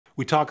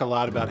We talk a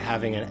lot about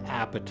having an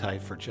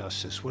appetite for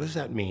justice. What does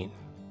that mean?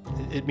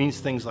 It means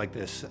things like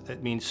this.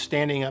 It means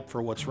standing up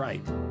for what's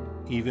right,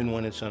 even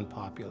when it's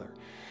unpopular.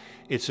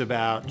 It's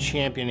about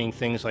championing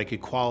things like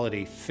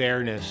equality,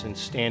 fairness, and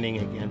standing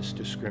against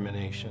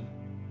discrimination.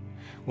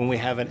 When we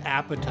have an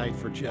appetite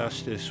for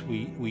justice,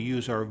 we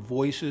use our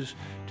voices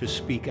to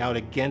speak out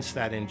against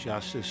that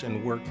injustice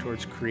and work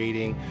towards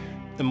creating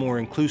a more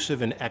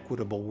inclusive and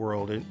equitable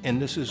world.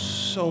 And this is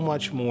so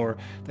much more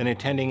than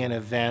attending an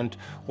event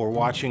or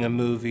watching a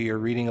movie or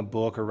reading a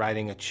book or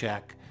writing a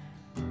check.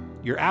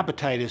 Your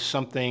appetite is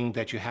something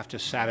that you have to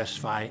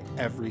satisfy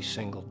every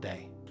single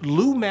day.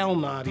 Lou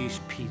Malnati's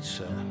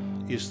pizza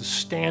is the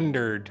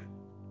standard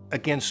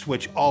against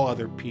which all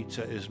other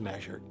pizza is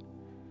measured.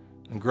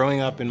 And growing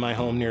up in my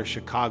home near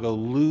Chicago,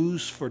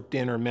 Lou's for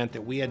dinner meant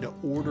that we had to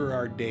order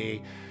our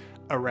day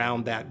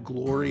around that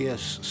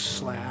glorious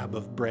slab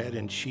of bread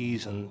and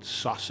cheese and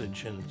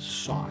sausage and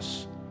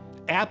sauce.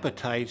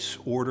 Appetites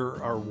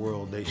order our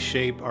world. They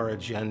shape our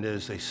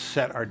agendas. They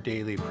set our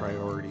daily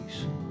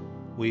priorities.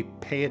 We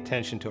pay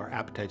attention to our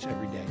appetites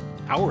every day,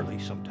 hourly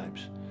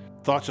sometimes.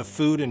 Thoughts of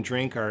food and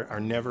drink are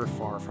never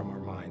far from our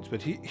minds.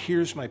 But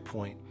here's my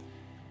point.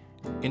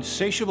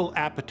 Insatiable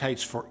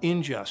appetites for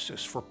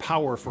injustice, for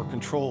power, for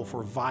control,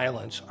 for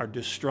violence are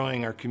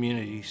destroying our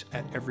communities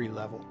at every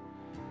level.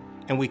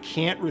 And we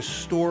can't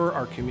restore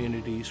our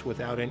communities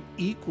without an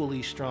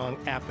equally strong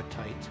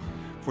appetite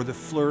for the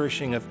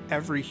flourishing of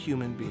every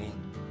human being.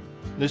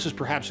 This is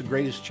perhaps the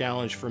greatest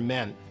challenge for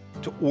men,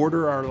 to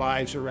order our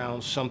lives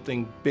around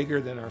something bigger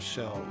than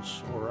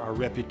ourselves, or our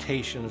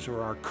reputations,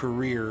 or our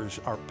careers,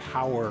 our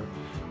power,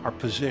 our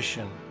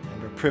position,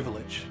 and our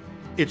privilege.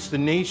 It's the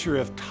nature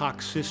of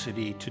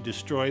toxicity to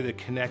destroy the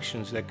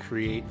connections that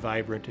create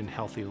vibrant and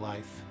healthy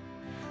life.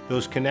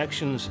 Those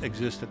connections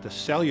exist at the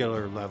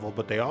cellular level,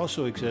 but they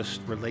also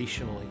exist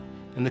relationally.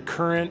 And the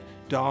current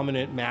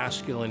dominant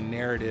masculine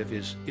narrative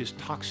is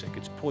toxic,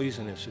 it's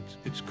poisonous,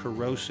 it's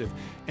corrosive.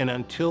 And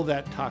until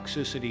that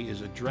toxicity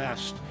is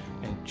addressed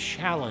and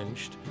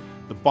challenged,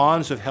 the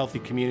bonds of healthy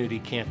community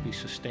can't be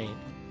sustained.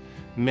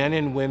 Men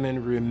and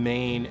women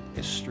remain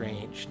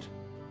estranged.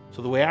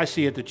 So the way I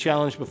see it, the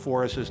challenge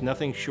before us is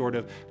nothing short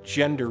of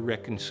gender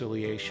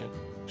reconciliation.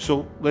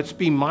 So let's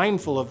be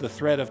mindful of the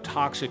threat of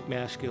toxic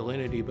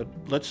masculinity, but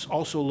let's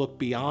also look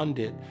beyond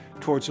it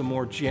towards a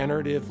more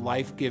generative,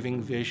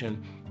 life-giving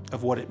vision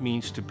of what it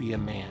means to be a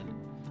man.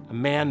 A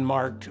man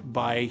marked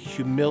by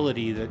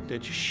humility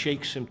that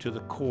shakes him to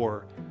the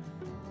core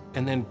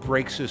and then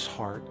breaks his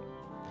heart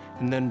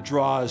and then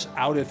draws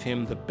out of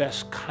him the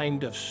best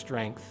kind of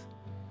strength.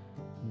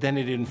 Then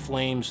it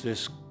inflames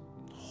this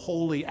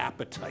holy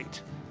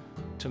appetite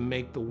to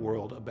make the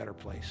world a better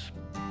place.